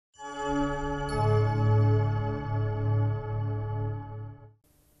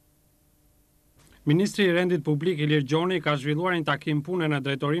Ministri i Rendit Publik Ilir Gjoni ka zhvilluar një takim pune në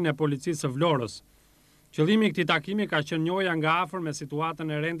Drejtorinë e Policisë së Vlorës. Qëllimi i këtij takimi ka qenë njohja nga afër me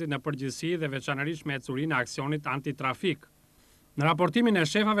situatën e rendit në përgjithësi dhe veçanërisht me ecurinë e aksionit antitrafik. Në raportimin e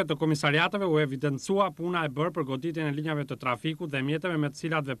shefave të komisariateve u evidencua puna e bërë për goditjen e linjave të trafikut dhe mjeteve me të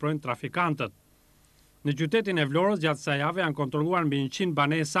cilat veprojnë trafikantët. Në qytetin e Vlorës gjatë kësaj jave janë kontrolluar mbi 100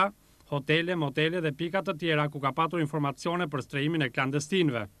 banesa, hotele, motele dhe pika të tjera ku ka patur informacione për strehimin e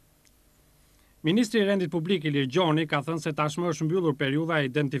klandestinëve. Ministri i Rendit Publik Ilir Gjoni ka thënë se tashmë është mbyllur periudha e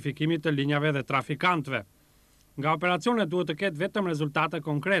identifikimit të linjave dhe trafikantëve. Nga operacionet duhet të ketë vetëm rezultate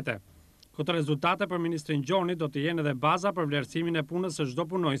konkrete. Këto rezultate për ministrin Gjoni do të jenë edhe baza për vlerësimin e punës së çdo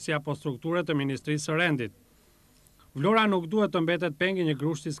punojësi apo strukture të Ministrisë së Rendit. Vlora nuk duhet të mbetet pengi një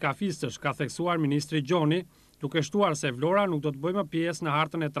grushti skafistësh, ka theksuar ministri Gjoni, duke shtuar se Vlora nuk do të bëjë më pjesë në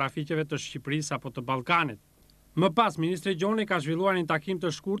hartën e trafikeve të Shqipërisë apo të Ballkanit. Më pas, ministri Gjoni ka zhvilluar një takim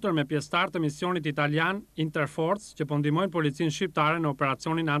të shkurtër me pjesëtarë të misionit italian Interforce që po ndihmojnë policinë shqiptare në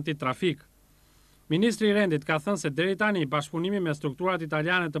operacionin antitrafik. Ministri i Rendit ka thënë se deri tani bashkëpunimi me strukturat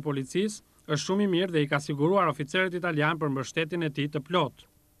italiane të policisë është shumë i mirë dhe i ka siguruar oficerët italianë për mbështetjen e tij të plotë.